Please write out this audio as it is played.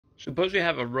Suppose you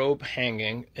have a rope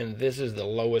hanging and this is the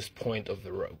lowest point of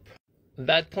the rope.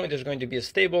 That point is going to be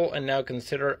stable, and now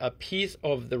consider a piece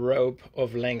of the rope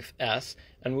of length s,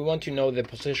 and we want to know the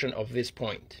position of this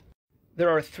point. There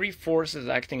are three forces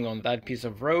acting on that piece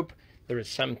of rope. There is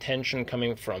some tension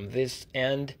coming from this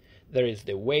end, there is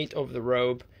the weight of the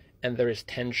rope, and there is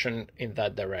tension in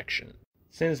that direction.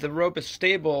 Since the rope is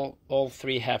stable, all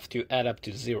three have to add up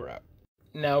to 0.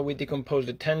 Now we decompose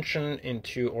the tension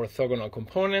into orthogonal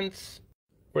components.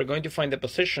 We're going to find the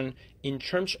position in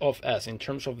terms of s, in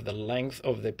terms of the length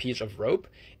of the piece of rope.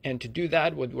 And to do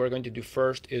that, what we're going to do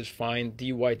first is find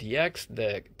dy dx,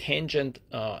 the tangent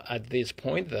at this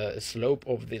point, the slope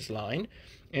of this line.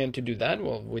 And to do that,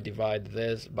 well, we divide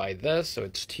this by this, so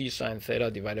it's t sine theta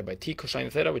divided by t cosine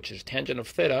theta, which is tangent of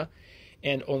theta.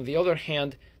 And on the other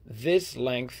hand, this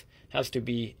length has to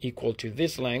be equal to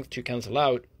this length to cancel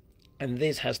out, and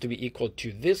this has to be equal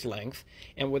to this length.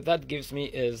 And what that gives me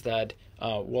is that,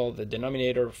 well, the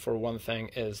denominator for one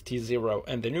thing is t0,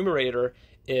 and the numerator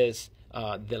is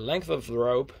the length of the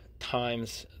rope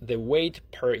times the weight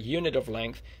per unit of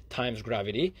length times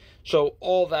gravity. So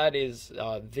all that is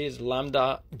this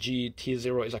lambda g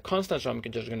t0 is a constant, so I'm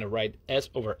just going to write s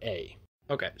over a.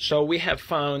 Okay, so we have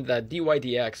found that dy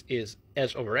dx is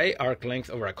s over a, arc length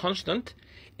over a constant.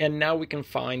 And now we can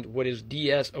find what is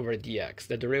ds over dx,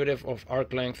 the derivative of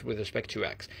arc length with respect to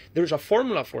x. There's a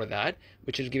formula for that,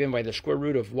 which is given by the square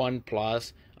root of 1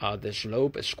 plus the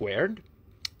slope squared.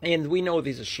 And we know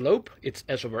this is slope, it's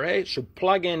s over a, so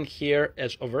plug in here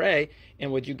s over a,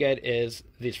 and what you get is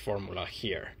this formula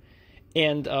here.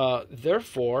 And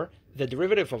therefore, the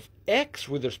derivative of x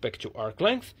with respect to arc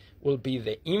length will be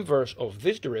the inverse of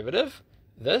this derivative,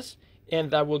 this,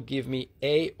 and that will give me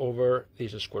a over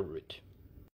this square root.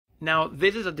 Now,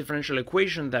 this is a differential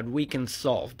equation that we can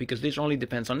solve because this only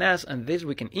depends on s, and this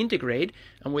we can integrate,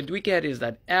 and what we get is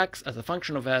that x as a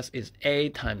function of s is a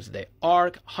times the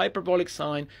arc hyperbolic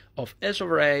sine of s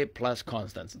over a plus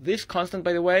constants. This constant,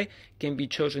 by the way, can be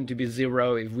chosen to be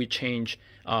 0 if we change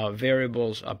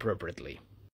variables appropriately.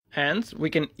 Hence,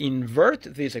 we can invert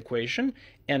this equation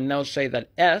and now say that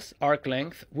s, arc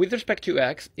length, with respect to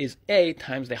x is a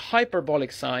times the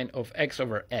hyperbolic sine of x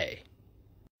over a.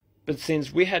 But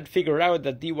since we had figured out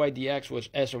that dy dx was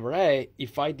s over a,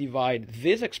 if I divide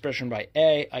this expression by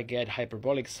a, I get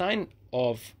hyperbolic sine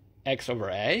of x over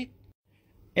a.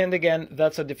 And again,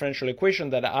 that's a differential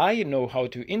equation that I know how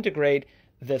to integrate.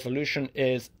 The solution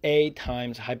is a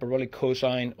times hyperbolic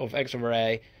cosine of x over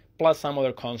a plus some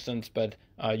other constants, but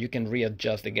you can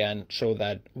readjust again so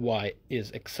that y is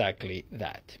exactly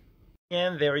that.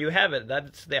 And there you have it.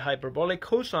 That's the hyperbolic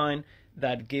cosine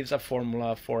that gives a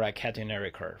formula for a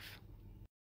catenary curve.